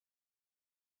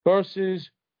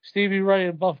 Versus Stevie Ray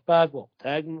and Buff Bagwell.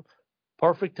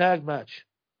 Perfect tag match.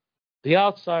 The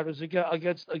Outsiders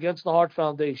against the Hart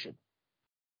Foundation.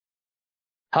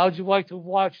 How'd you like to have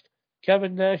watched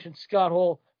Kevin Nash and Scott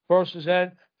Hall versus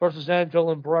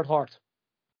Anvil and Bret Hart?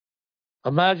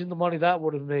 Imagine the money that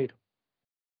would have made.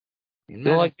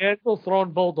 You're like Anvil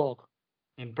throwing Bulldog.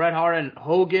 And Bret Hart and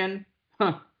Hogan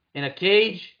in a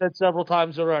cage. Said several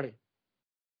times already.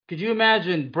 Could you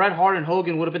imagine Bret Hart and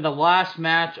Hogan would have been the last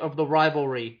match of the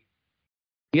rivalry?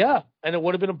 Yeah, and it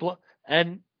would have been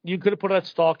and you could have put it at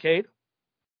Starrcade,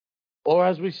 or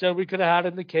as we said, we could have had it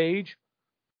in the cage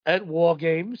at War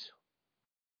Games.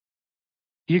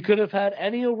 You could have had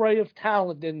any array of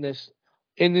talent in this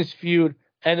feud,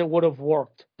 and it would have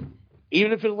worked,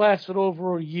 even if it lasted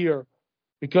over a year,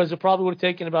 because it probably would have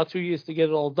taken about 2 years to get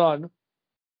it all done.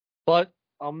 But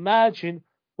imagine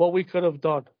what we could have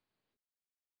done.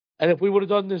 And if we would have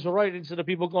done this right, instead of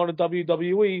people going to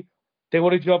WWE, they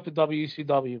would have jumped to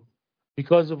WCW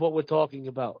because of what we're talking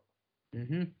about.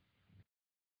 Mm-hmm.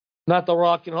 Not The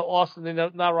Rock and Austin,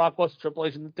 not Rock, Austin, Triple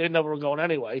H, they never were going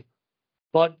anyway.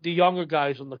 But the younger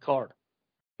guys on the card.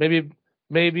 Maybe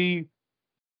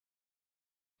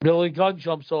Billy Gunn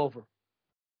jumps over.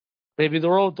 Maybe the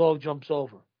Road Dogg jumps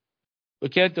over. We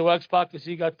can't do X-Pac because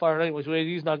he got fired anyway, so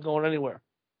he's not going anywhere.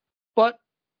 But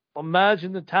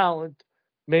imagine the talent.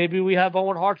 Maybe we have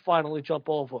Owen Hart finally jump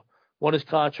over when his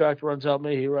contract runs out.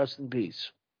 May he rest in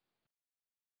peace.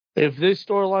 If this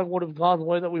storyline would have gone the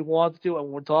way that we wanted to and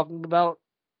we're talking about,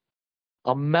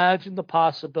 imagine the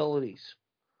possibilities.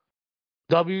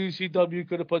 WCW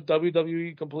could have put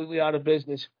WWE completely out of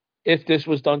business if this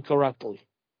was done correctly.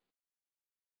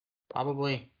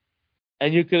 Probably.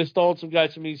 And you could have stolen some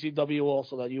guys from ECW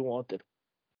also that you wanted.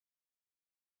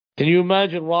 Can you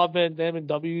imagine Rob Van Dam in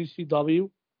WCW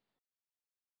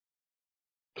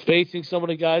facing some of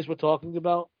the guys we're talking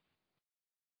about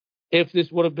if this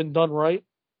would have been done right?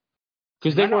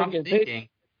 Because they weren't getting paid.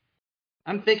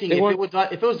 I'm thinking if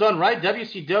it was done right,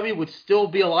 WCW would still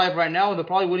be alive right now, and there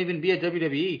probably wouldn't even be a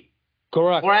WWE.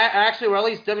 Correct. Or at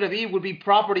least WWE would be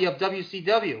property of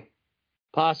WCW.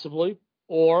 Possibly,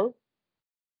 or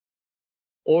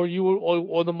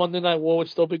the Monday Night War would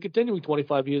still be continuing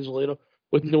 25 years later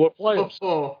with newer players.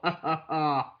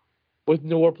 With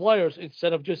newer players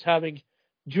instead of just having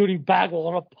Judy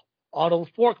Bagwell on a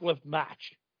forklift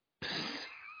match,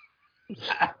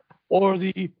 or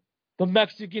the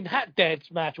Mexican hat dance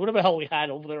match, whatever the hell we had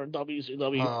over there in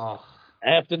WCW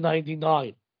after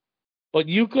 '99. But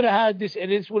you could have had this,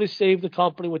 and this would have saved the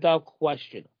company without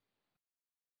question.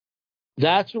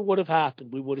 That's what would have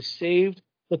happened. We would have saved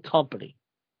the company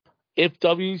if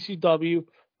WCW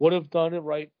would have done it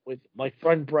right with my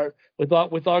friend Bret, with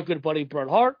our good buddy Bret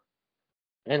Hart,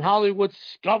 and Hollywood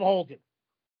scum Hogan.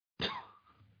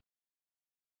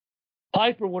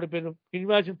 Piper would have been. Can you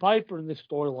imagine Piper in this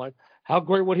storyline? How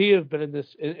great would he have been in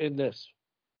this? In this,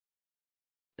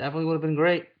 definitely would have been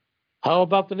great. How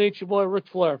about the Nature Boy Ric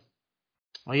Flair?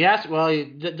 Well, yes. Well,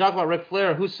 you talk about Ric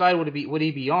Flair. Whose side would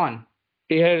he be on?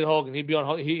 He hated Hogan. He'd be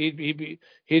on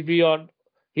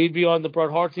the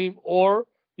Bret Hart team, or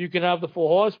you can have the Four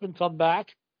Horsemen come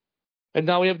back, and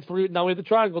now we have the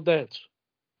Triangle Dance.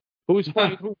 Who's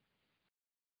fighting who?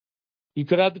 You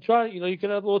could have you could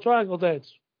have the little Triangle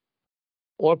Dance.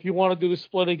 Or if you want to do the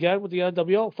split again with the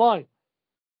NWO, fine.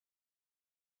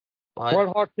 Bret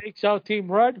Hart takes out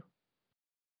Team Red.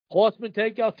 Horsemen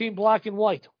take out Team Black and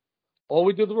White. Or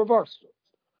we do the reverse.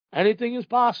 Anything is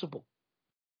possible.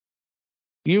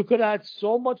 You could have had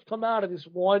so much come out of this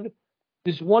one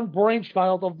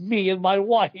brainchild of me and my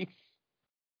wife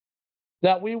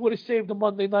that we would have saved the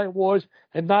Monday Night Wars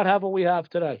and not have what we have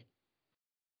today.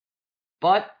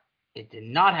 But it did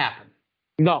not happen.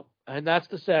 No, and that's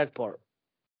the sad part.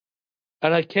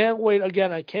 And I can't wait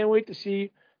to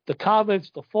see the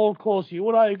comments, the phone calls you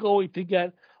and I are going to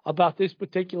get about this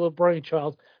particular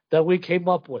brainchild that we came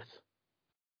up with.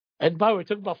 And by the way, it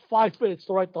took about 5 minutes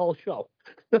to write the whole show.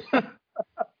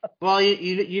 Well,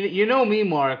 you know me,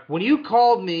 Mark. When you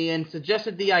called me and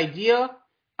suggested the idea,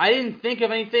 I didn't think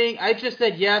of anything. I just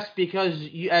said yes because,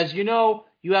 as you know,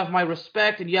 you have my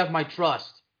respect and you have my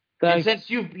trust. Thanks. And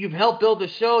since you've helped build the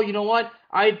show, you know what?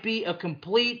 I'd be a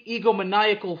complete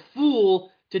egomaniacal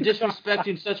fool to disrespect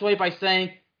you in such a way by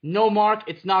saying, no, Mark,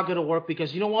 it's not going to work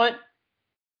because you know what?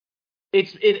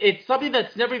 It's something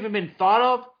that's never even been thought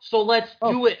of, so let's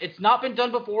do it. It's not been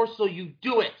done before, so you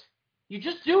do it. You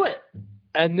just do it.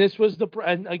 And this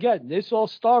all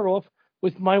started off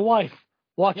with my wife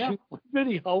watching the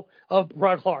video of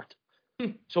Bret Hart.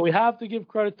 So we have to give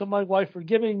credit to my wife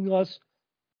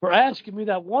for asking me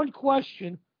that one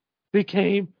question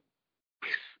became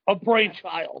a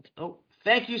brainchild. Oh,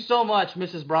 thank you so much,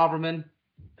 Mrs. Braverman.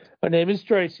 Her name is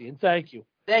Tracy, and thank you.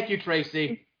 Thank you,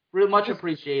 Tracy. Really much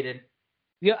appreciated.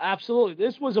 Yeah, absolutely.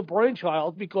 This was a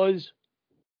brainchild because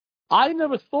I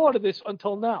never thought of this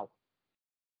until now.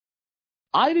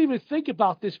 I didn't even think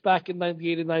about this back in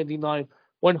 98 and 99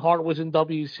 when Hart was in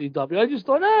WCW. I just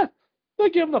thought, they'll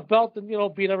give him the belt and,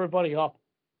 beat everybody up.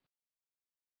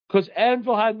 Because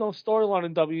Anvil had no storyline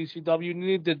in WCW,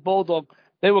 neither did Bulldog.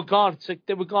 They were gone.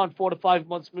 They were gone 4 to 5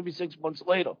 months, maybe 6 months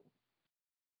later.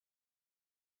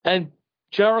 And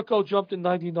Jericho jumped in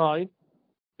 99.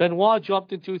 Benoit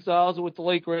jumped in 2000 with the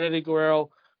late great Eddie Guerrero,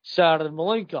 Saturn, and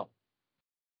Malenko.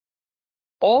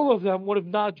 All of them would have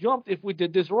not jumped if we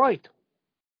did this right.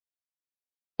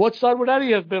 What side would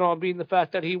Eddie have been on, being the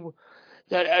fact that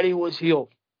Eddie was healed?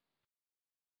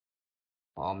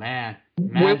 Oh, man.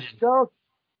 Imagine.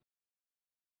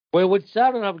 Where would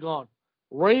Saturn have gone?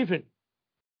 Raven.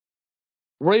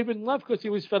 Raven left because he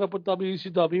was fed up with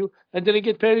WCW and didn't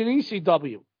get paid in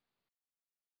ECW.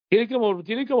 He didn't come over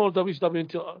to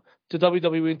WCW to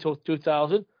WWE until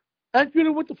 2000 and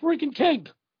feuded with the freaking King.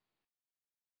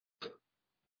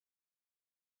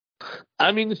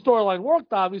 I mean, the storyline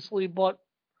worked, obviously, but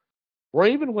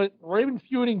Raven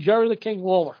feuding Jerry the King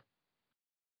Lawler.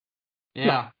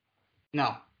 Yeah.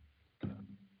 No.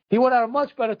 He would have had a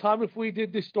much better time if we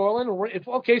did this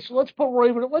storyline. So let's put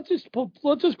Raven. Let's just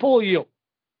pull a you.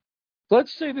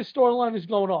 Let's say this storyline is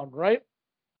going on, right?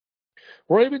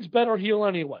 Raven's better heel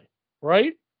anyway,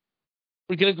 right?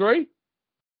 We can agree?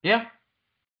 Yeah.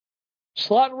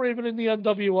 Slot Raven in the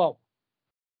NWO.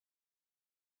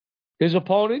 His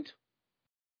opponent,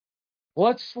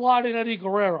 let's slot in Eddie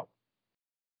Guerrero.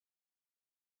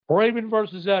 Raven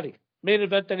versus Eddie. Main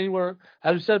event anywhere.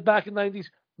 As I said back in the 90s,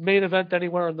 main event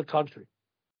anywhere in the country.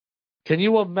 Can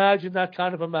you imagine that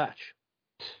kind of a match?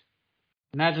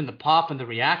 Imagine the pop and the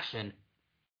reaction.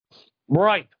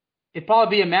 Right. It'd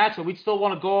probably be a match that we'd still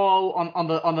want to go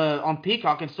on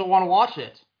Peacock and still want to watch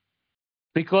it.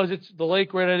 Because it's the late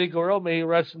great Eddie Guerrero, may he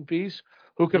rest in peace,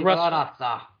 who could wrestle.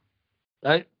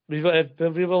 Right?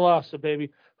 Viva Lassa,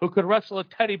 baby. Who could wrestle a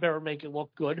teddy bear and make it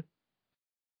look good.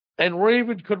 And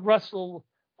Raven could wrestle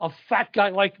a fat guy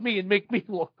like me and make me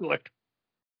look good.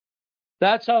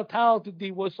 That's how talented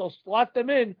he was. So slot them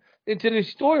into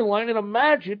this storyline and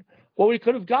imagine what we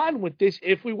could have gotten with this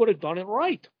if we would have done it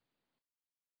right.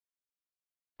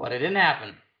 But it didn't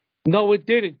happen. No, it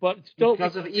didn't. But still,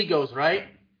 because of egos, right?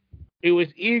 It was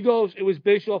egos. It was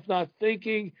Bischoff not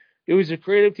thinking. It was a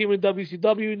creative team in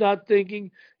WCW not thinking.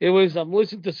 It was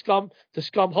listening to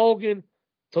Scum Hogan,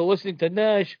 to listening to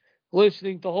Nash,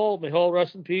 listening to Hall. May Hall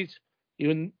rest in peace.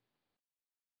 Even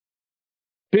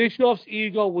Bischoff's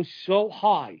ego was so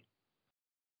high.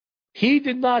 He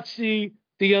did not see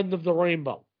the end of the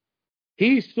rainbow.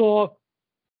 He saw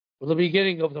the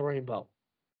beginning of the rainbow.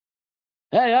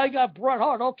 Hey, I got Bret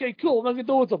Hart. Okay, cool. What am I going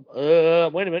to do with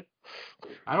him? Wait a minute.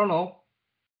 I don't know.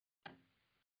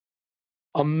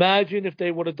 Imagine if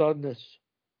they would have done this.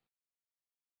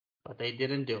 But they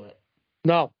didn't do it.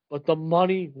 No, but the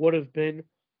money would have been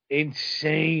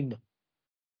insane.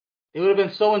 It would have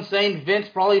been so insane, Vince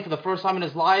probably for the first time in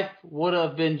his life would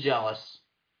have been jealous.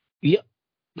 Yeah.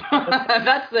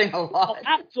 That's saying a lot. Oh,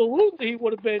 absolutely, he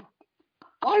would have been.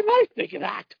 Why am I thinking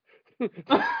that?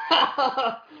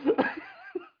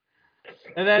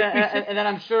 and then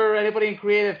I'm sure anybody in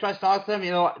creative tries to talk to him,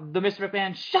 the Mr.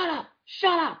 McMahon, shut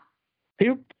up.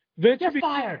 Vince You're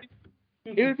fired.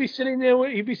 He would be sitting there.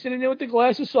 He'd be sitting there with the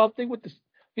glass of something, with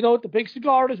the big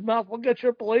cigar in his mouth. Look at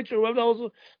Triple H or whoever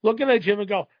else looking at Jim and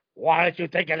go, "Why don't you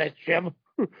think of this, Jim?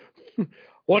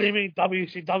 What do you mean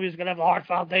WCW is going to have a Hart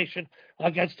Foundation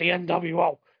against the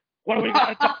NWO? What are we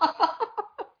going to do?"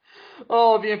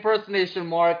 Oh, the impersonation,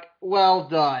 Mark. Well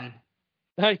done.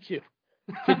 Thank you.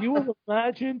 Could you have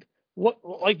imagined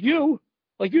could you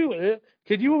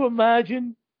have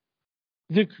imagined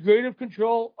the creative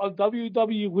control of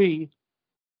WWE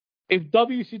if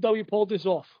WCW pulled this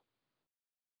off?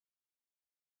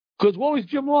 Because what was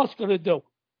Jim Ross going to do?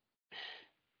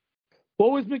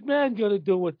 What was McMahon going to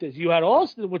do with this? You had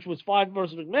Austin, which was fine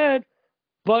versus McMahon,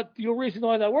 but the reason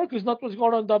why that worked is nothing was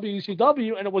going on in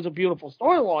WCW, and it was a beautiful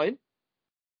storyline.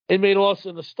 It made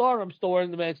Austin a star. I'm still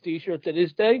wearing the man's T-shirt to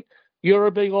this day. You're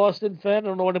a big Austin fan. I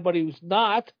don't know anybody who's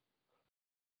not.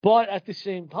 But at the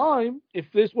same time,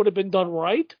 if this would have been done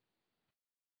right,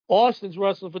 Austin's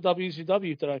wrestling for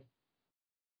WCW today.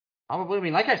 Probably. I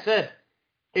mean, like I said,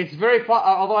 It's very,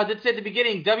 although I did say at the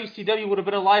beginning, WCW would have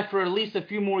been alive for at least a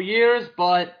few more years,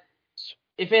 but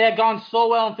if it had gone so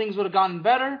well and things would have gotten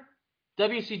better,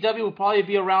 WCW would probably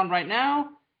be around right now.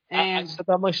 I said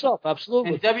that myself,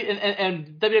 absolutely.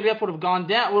 And WWF would have gone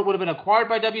down, would have been acquired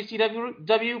by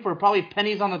WCW for probably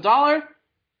pennies on the dollar.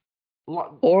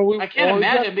 I can't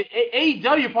imagine.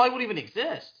 AEW probably wouldn't even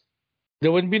exist.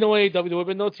 There wouldn't be no AEW, there would have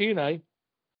been no TNA,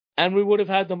 and we would have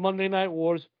had the Monday Night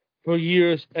Wars for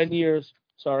years and years.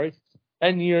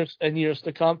 And years and years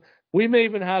to come. We may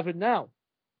even have it now.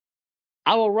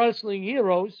 Our wrestling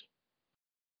heroes,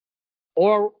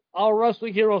 or our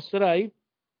wrestling heroes today,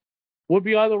 would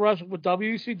be either wrestling for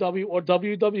WCW or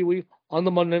WWE on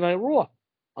the Monday Night Raw,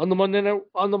 on the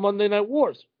Monday Night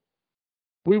Wars.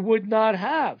 We would not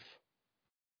have.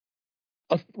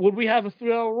 Would we have a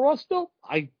 3-hour Raw still?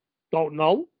 I don't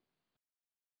know.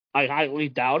 I highly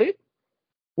doubt it.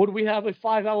 Would we have a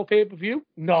 5-hour pay-per-view?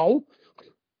 No.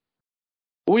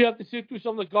 Will we have to sit through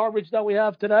some of the garbage that we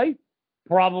have today?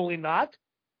 Probably not.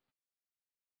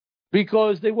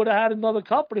 Because they would have had another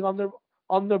company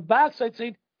on their backside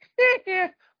saying,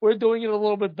 we're doing it a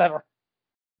little bit better.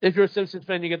 If you're a Simpsons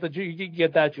fan, you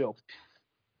get that joke.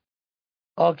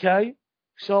 Okay?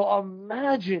 So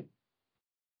imagine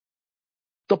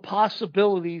the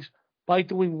possibilities by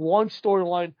doing one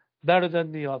storyline better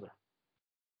than the other.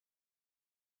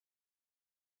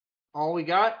 All we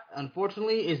got,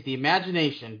 unfortunately, is the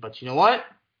imagination. But you know what?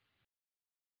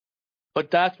 But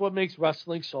that's what makes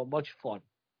wrestling so much fun.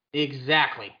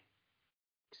 Exactly.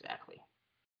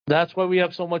 That's why we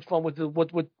have so much fun with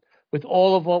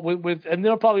all of our and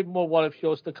there are probably more what if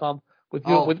shows to come with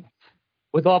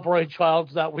our brain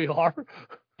childs that we are.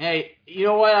 Hey, you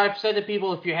know what I've said to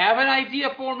people? If you have an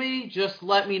idea for me, just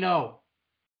let me know.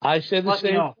 I say the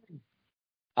same thing.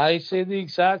 I say the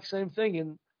exact same thing,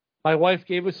 and my wife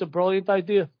gave us a brilliant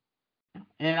idea.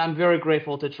 And I'm very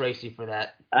grateful to Tracy for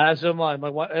that. As am I. My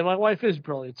wife is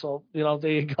brilliant, so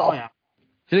there you go. Oh yeah.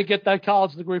 She didn't get that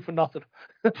college degree for nothing.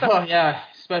 Oh yeah,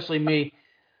 especially me.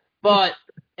 But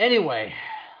anyway,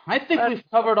 I think we've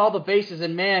covered all the bases,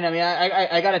 and man, I mean,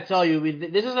 I got to tell you,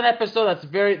 this is an episode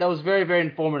that was very, very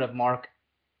informative, Mark.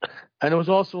 And it was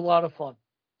also a lot of fun.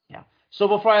 Yeah. So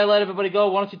before I let everybody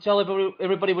go, why don't you tell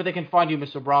everybody where they can find you,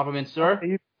 Mr. Braverman, sir?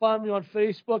 You can find me on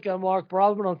Facebook. I'm Mark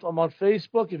Braverman. I'm on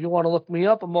Facebook. If you want to look me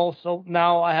up, I'm also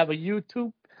I have a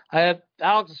YouTube.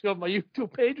 Alex discovered my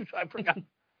YouTube page, which I forgot.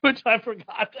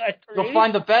 You'll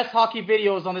find the best hockey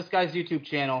videos on this guy's YouTube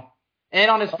channel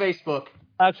and on his Facebook.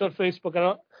 Actually, on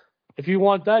Facebook. If you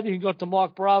want that, you can go to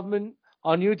Mark Braverman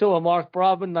on YouTube or Mark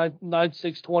Braverman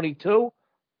 9622.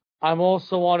 I'm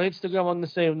also on Instagram on the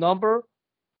same number.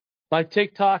 My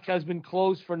TikTok has been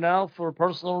closed for now for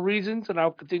personal reasons, and I'll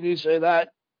continue to say that.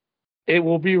 It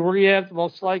will be re-amped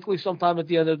most likely sometime at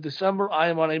the end of December. I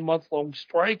am on a month-long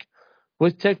strike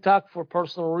with TikTok for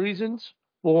personal reasons.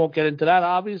 We won't get into that,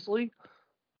 obviously.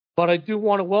 But I do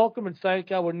want to welcome and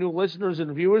thank our new listeners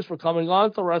and viewers for coming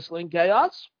on to Wrestling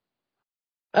Chaos.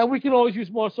 And we can always use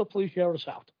more, so please share us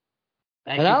out.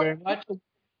 Thank you very much.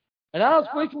 And Alex,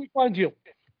 where can we find you?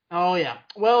 Oh, yeah.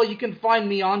 Well, you can find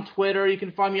me on Twitter. You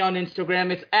can find me on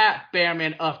Instagram. It's at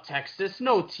Bearman of Texas.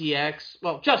 No TX.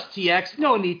 Well, just TX.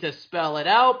 No need to spell it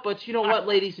out. But you know what,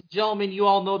 ladies and gentlemen? You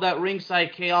all know that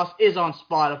Ringside Chaos is on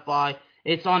Spotify.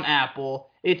 It's on Apple.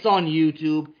 It's on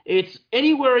YouTube. It's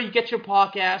anywhere you get your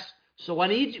podcast. So what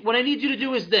I need you to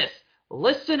do is this.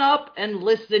 Listen up and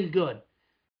listen good.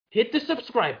 Hit the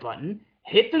subscribe button.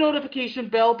 Hit the notification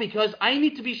bell because I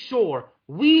need to be sure,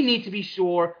 we need to be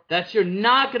sure that you're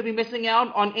not going to be missing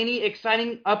out on any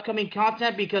exciting upcoming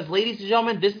content because, ladies and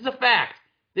gentlemen, this is a fact.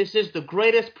 This is the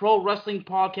greatest pro wrestling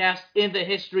podcast in the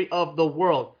history of the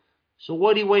world. So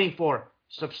what are you waiting for?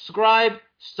 Subscribe.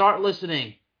 Start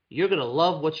listening. You're going to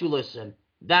love what you listen.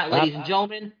 That, ladies and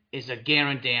gentlemen, is a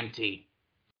guarantee.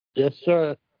 Yes,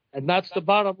 sir. And that's the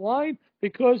bottom line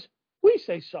because we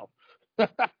say so.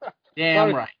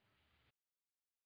 Damn right.